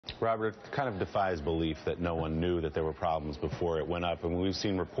Robert, it kind of defies belief that no one knew that there were problems before it went up. And we've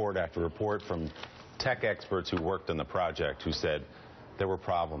seen report after report from tech experts who worked on the project who said there were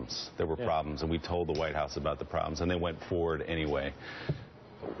problems, and we told the White House about the problems, and they went forward anyway.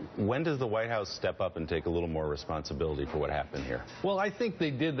 When does the White House step up and take a little more responsibility for what happened here? Well, I think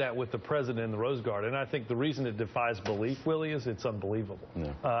they did that with the president in the Rose Garden. I think the reason it defies belief, Willie, is it's unbelievable.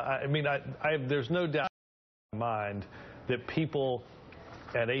 Yeah. There's no doubt in my mind that people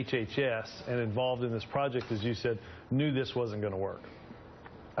at HHS and involved in this project, as you said, knew this wasn't going to work.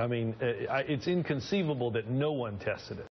 I mean, it's inconceivable that no one tested it.